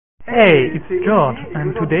Hey, it's George,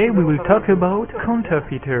 and today we will talk about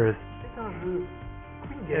Counterfeiters,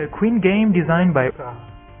 a Queen game designed by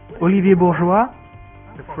Olivier Bourgeois,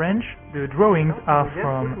 the French. The drawings are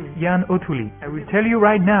from Yann Otuli. I will tell you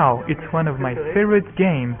right now, it's one of my favorite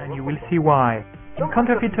games, and you will see why. In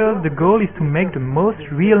Counterfeiters, the goal is to make the most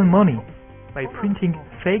real money by printing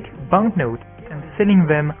fake banknotes and selling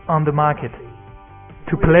them on the market.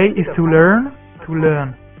 To play is to learn. To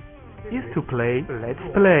learn is to play. Let's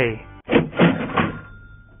play.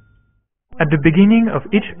 At the beginning of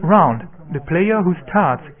each round, the player who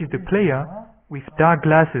starts is the player with dark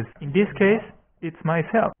glasses. In this case, it's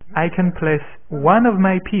myself. I can place one of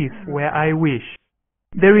my pieces where I wish.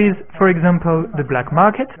 There is, for example, the black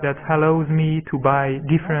market that allows me to buy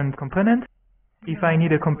different components. If I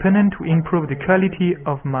need a component to improve the quality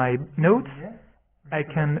of my notes, I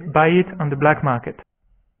can buy it on the black market.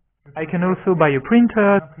 I can also buy a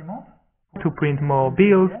printer to print more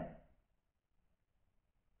bills,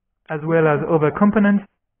 as well as other components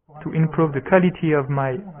to improve the quality of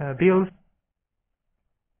my bills,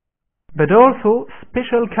 but also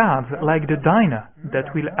special cards like the diner that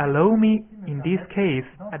will allow me, in this case,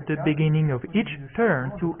 at the beginning of each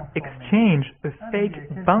turn, to exchange a fake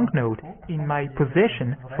banknote in my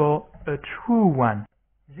possession for a true one.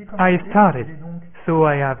 I started, so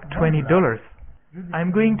I have $20.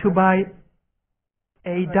 I'm going to buy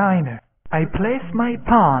a diner. I place my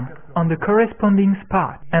pawn on the corresponding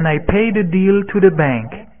spot and I pay the deal to the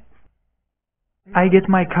bank. I get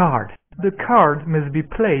my card. The card must be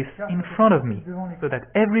placed in front of me so that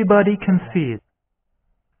everybody can see it.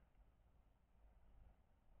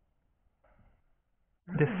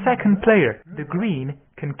 The second player, the green,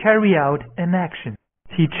 can carry out an action.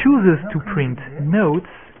 He chooses to print notes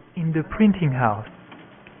in the printing house.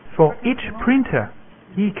 For each printer,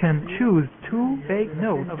 he can choose 2 fake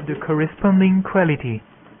notes of the corresponding quality.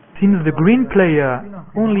 Since the green player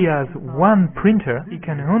only has 1 printer, he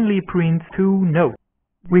can only print 2 notes.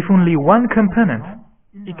 With only 1 component,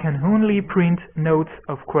 he can only print notes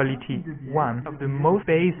of quality 1, of the most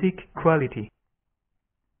basic quality.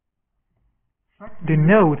 The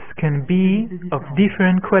notes can be of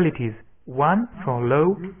different qualities: 1 for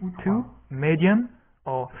low, 2 medium,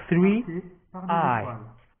 or 3 high.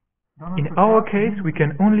 In our case, we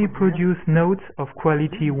can only produce notes of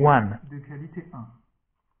quality 1.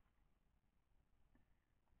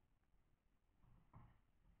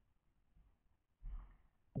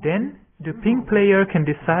 Then, the pink player can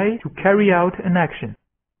decide to carry out an action.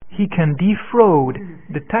 He can defraud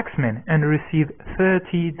the taxman and receive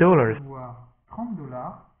 $30.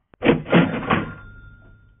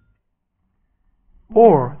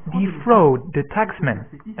 Or defraud the taxman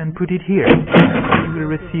and put it here. He will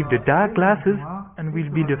receive the dark glasses and will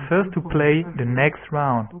be the first to play the next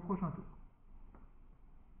round.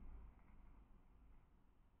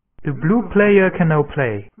 The blue player can now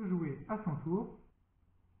play.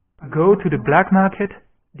 Go to the black market,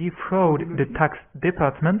 defraud the tax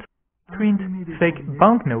department, print fake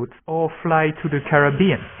banknotes, or fly to the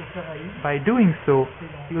Caribbean. By doing so,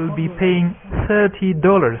 he will be paying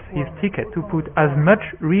 $30 his ticket to put as much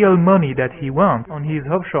real money that he wants on his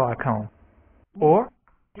offshore account. Or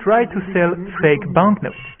try to sell fake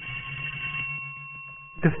banknotes.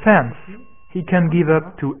 Defense, he can give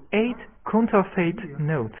up to 8 counterfeit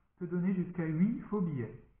notes.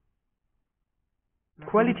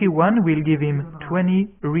 Quality 1 will give him $20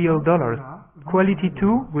 real. Quality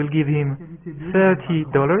 2 will give him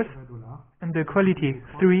 $30, and the quality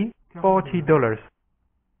 3, $40.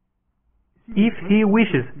 If he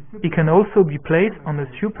wishes, he can also be placed on a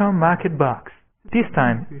supermarket box. This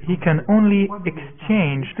time, he can only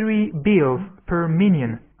exchange 3 bills per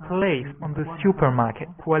million placed on the supermarket.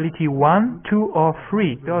 Quality 1, 2, or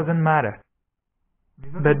 3 doesn't matter.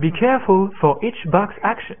 But be careful for each box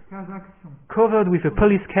action. Covered with a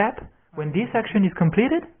police cap, when this action is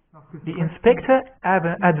completed, the inspector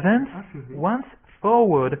advances once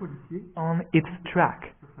forward on its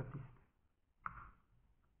track.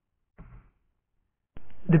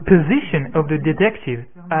 The position of the detective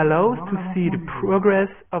allows to see the progress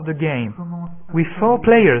of the game. With 4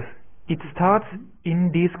 players, it starts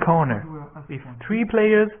in this corner, with 3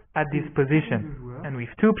 players at this position, and with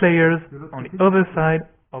 2 players on the other side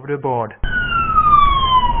of the board.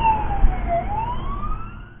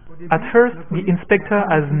 At first, the inspector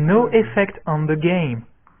has no effect on the game.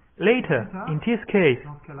 Later, in this case,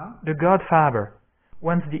 the godfather.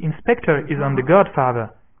 Once the inspector is on the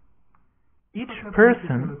godfather, each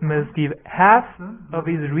person must give half of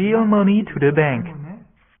his real money to the bank.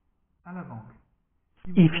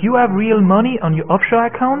 If you have real money on your offshore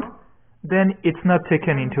account, then it's not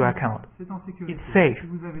taken into account. It's safe.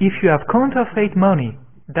 If you have counterfeit money,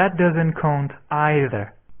 that doesn't count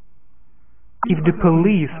either. If the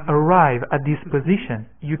police arrive at this position,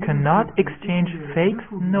 you cannot exchange fake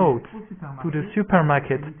notes to the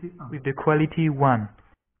supermarket with the quality 1.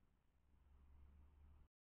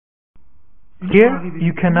 Here,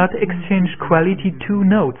 you cannot exchange quality 2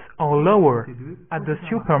 notes or lower at the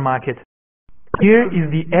supermarket. Here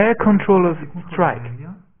is the air controller's strike.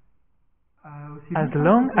 As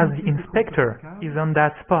long as the inspector is on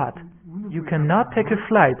that spot, you cannot take a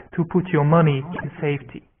flight to put your money in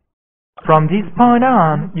safety. From this point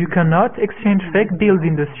on, you cannot exchange fake bills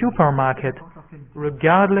in the supermarket,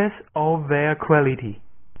 regardless of their quality.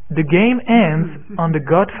 The game ends on the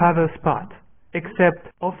Godfather spot,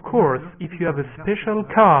 except, of course, if you have a special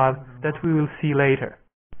card that we will see later.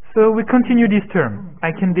 So we continue this term.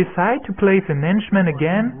 I can decide to place an henchman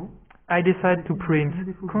again. I decide to print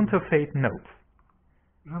counterfeit notes.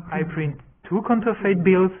 I print 2 counterfeit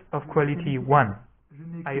bills of quality 1.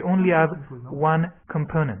 I only have 1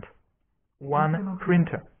 component. 1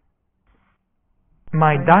 printer.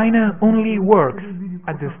 My diner only works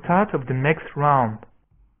at the start of the next round.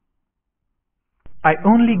 I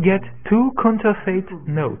only get 2 counterfeit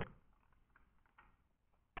notes,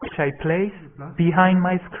 which I place behind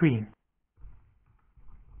my screen.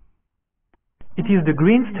 It is the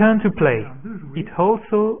green's turn to play. It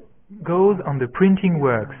also goes on the printing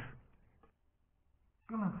works.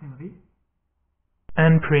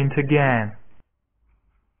 And print again.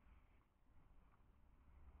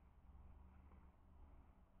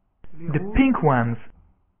 The pink ones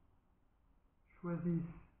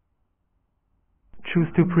choose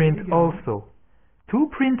to print also. 2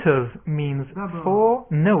 printers means 4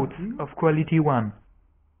 notes of quality 1.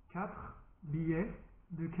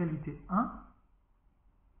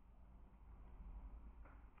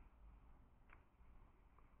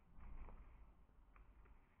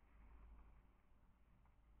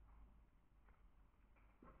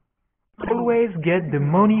 Always get the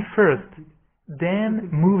money first, then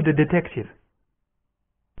move the detective.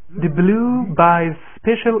 The blue buys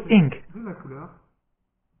special ink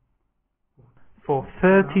for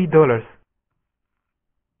 $30.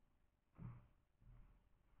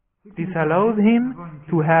 This allows him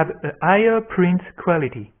to have a higher print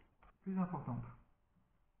quality.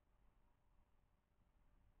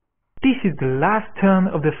 This is the last turn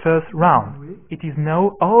of the first round. It is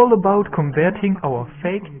now all about converting our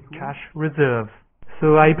fake cash reserves.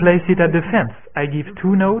 So I place it at the fence. I give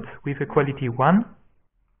 2 notes with a quality 1.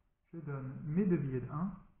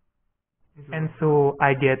 And so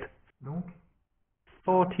I get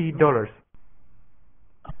 $40.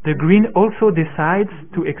 The green also decides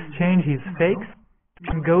to exchange his fakes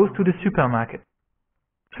and goes to the supermarket.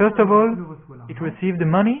 First of all, it receives the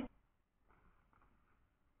money.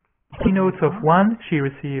 3 notes of 1, she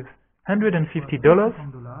receives $150.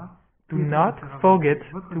 Do not forget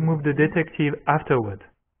to move the detective afterward.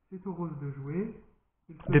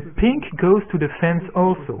 The pink goes to the fence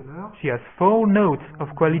also. She has 4 notes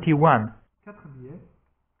of quality 1.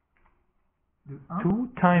 2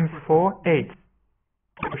 times 4, 8.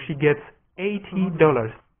 So she gets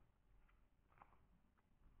 $80.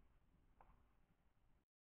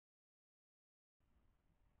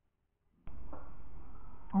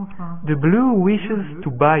 The blue wishes to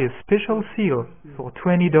buy a special seal for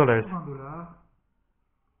 $20.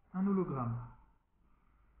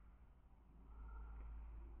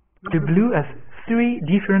 The blue has 3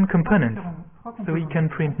 different components, so he can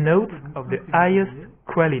print notes of the highest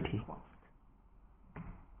quality.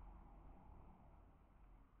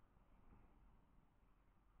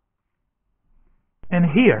 And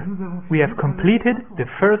here, we have completed the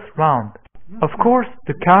first round. Of course,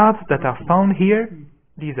 the cards that are found here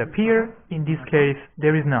disappear. In this case,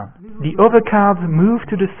 there is none. The other cards move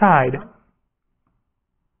to the side,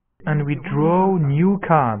 and we draw new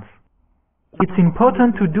cards. It's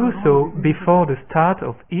important to do so before the start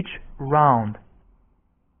of each round.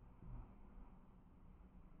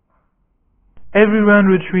 Everyone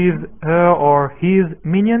retrieves her or his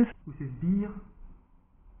minions.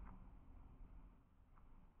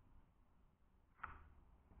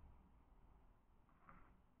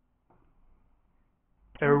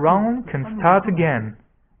 A round can start again,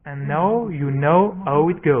 and now you know how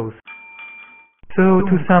it goes. So,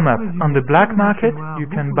 to sum up, on the black market, you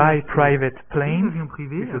can buy private planes,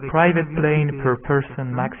 with a private plane per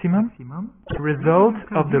person maximum, the result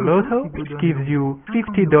of the lotto, which gives you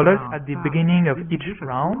 $50 at the beginning of each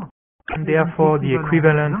round, and therefore the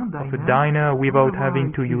equivalent of a diner without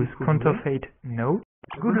having to use counterfeit notes.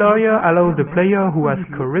 A good lawyer allows the player who has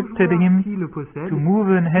corrupted him to move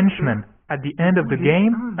an henchman at the end of the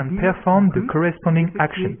game and perform the corresponding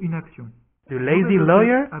action. The lazy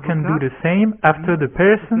lawyer can do the same after the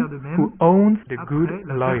person who owns the good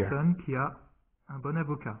lawyer.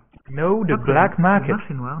 No, the black market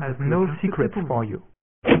has no secrets for you.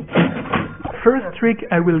 First trick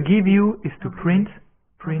I will give you is to print.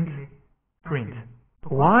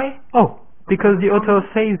 Why? Oh, because the author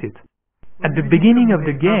says it. At the beginning of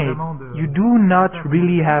the game, you do not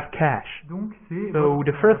really have cash. So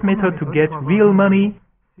the first method to get real money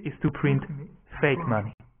is to print fake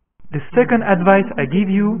money. The second advice I give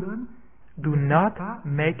you, do not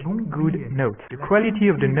make good notes. The quality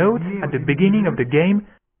of the notes at the beginning of the game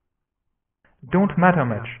don't matter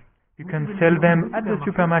much. You can sell them at the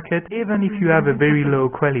supermarket even if you have a very low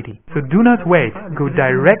quality. So do not wait, go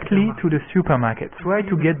directly to the supermarket. Try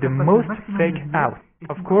to get the most fake out.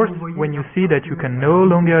 Of course, when you see that you can no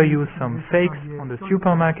longer use some fakes on the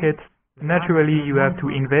supermarket, naturally you have to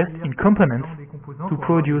invest in components to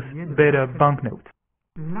produce better banknotes.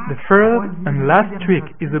 The third and last trick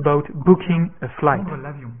is about booking a flight.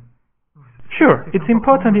 Sure, it's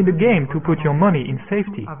important in the game to put your money in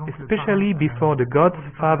safety, especially before the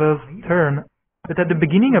Godfather's turn, but at the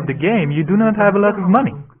beginning of the game you do not have a lot of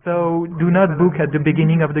money, so do not book at the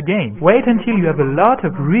beginning of the game. Wait until you have a lot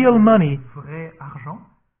of real money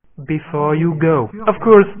before you go. Of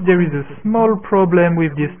course, there is a small problem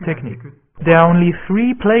with this technique. There are only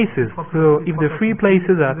 3 places, so if the 3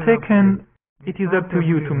 places are taken, it is up to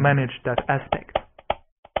you to manage that aspect.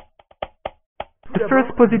 The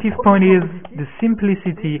first positive point is the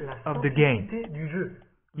simplicity of the game.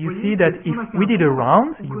 You see that if we did a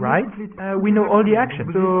round, right, we know all the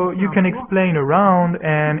actions, so you can explain a round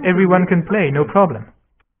and everyone can play, no problem.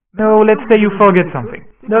 No, let's say you forget something.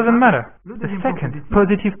 Doesn't matter. The second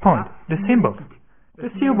positive point, the symbols.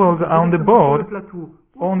 The symbols are on the board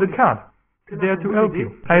or on the card. There to help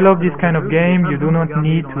you. I love this kind of game, you do not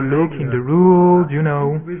need to look in the rules, you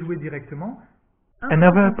know.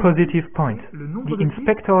 Another positive point, the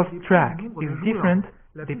inspector's track is different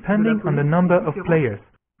depending on the number of players.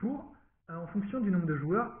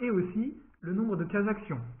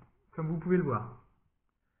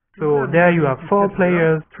 So there you have 4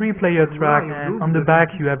 players, 3-player track, and on the back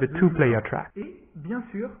you have a 2-player track.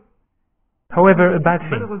 However, a bad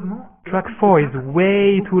thing, track 4 is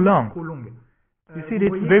way too long. You see,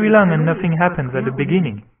 it's very long and nothing happens at the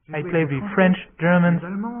beginning. I play with French, Germans,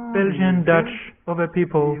 Belgian, Dutch, other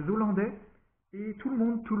people.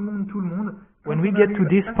 When we get to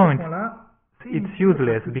this point, it's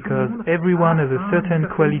useless because everyone has a certain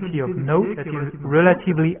quality of note that is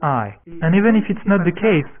relatively high. And even if it's not the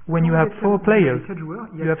case, when you have 4 players,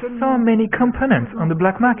 you have so many components on the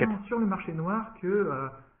black market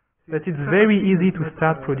that it's very easy to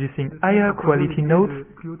start producing higher quality notes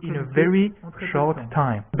in a very short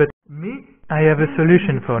time. But I have a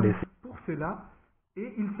solution for this.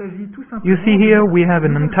 You see here we have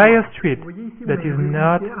an entire street that is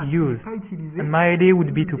not used, and my idea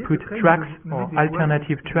would be to put tracks or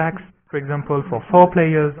alternative tracks, for example for 4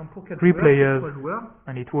 players, 3 players,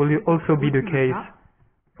 and it will also be the case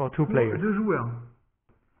for 2 players.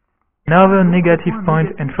 Another negative point,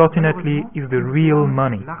 unfortunately, is the real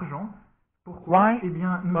money. Why?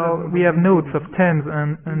 Well, we have notes of 10s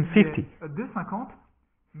and 50.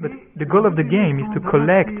 But the goal of the game is to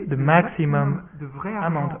collect the maximum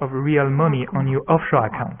amount of real money on your offshore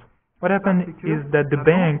account. What happens is that the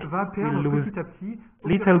bank will lose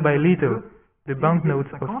little by little the banknotes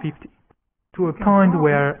of 50, to a point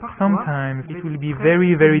where sometimes it will be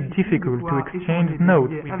very, very difficult to exchange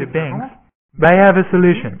notes with the banks. But I have a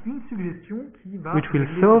solution, which will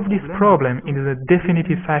solve this problem in a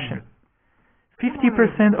definitive fashion.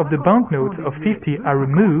 50% of the banknotes of 50 are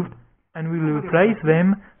removed, and we will replace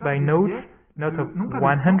them by notes not of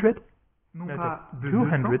 100, not of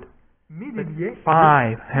 200, but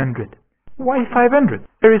 500. Why 500?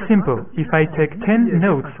 Very simple. If I take 10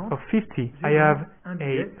 notes of 50, I have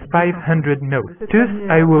a 500 notes. Thus,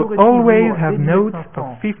 I will always have notes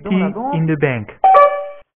of 50 in the bank.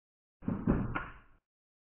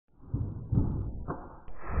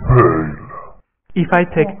 If I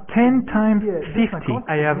take 10 times 50,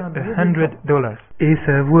 I have $100. Et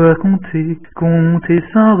savoir compter, compter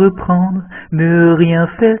sans reprendre, ne rien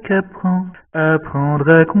faire qu'apprendre, apprendre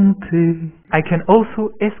à compter. I can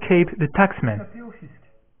also escape the taxman.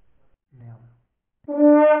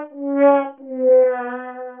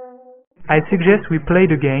 I suggest we play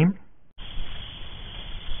the game.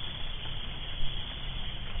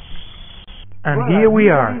 And here we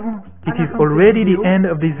are. It is already the end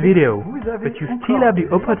of this video, but you still have the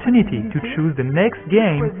opportunity to choose the next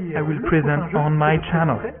game I will present on my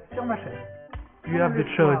channel. You have the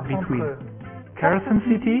choice between Carson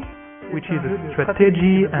City, which is a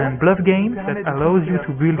strategy and bluff game that allows you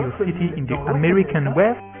to build your city in the American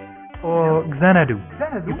West, or Xanadu.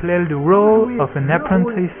 You play the role of an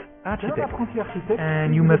apprentice architect,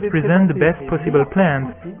 and you must present the best possible plans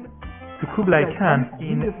to Kublai Khan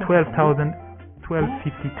in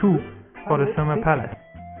 1252 for the Summer Palace.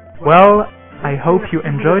 Well, I hope you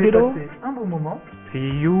enjoyed it all.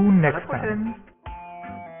 See you next time.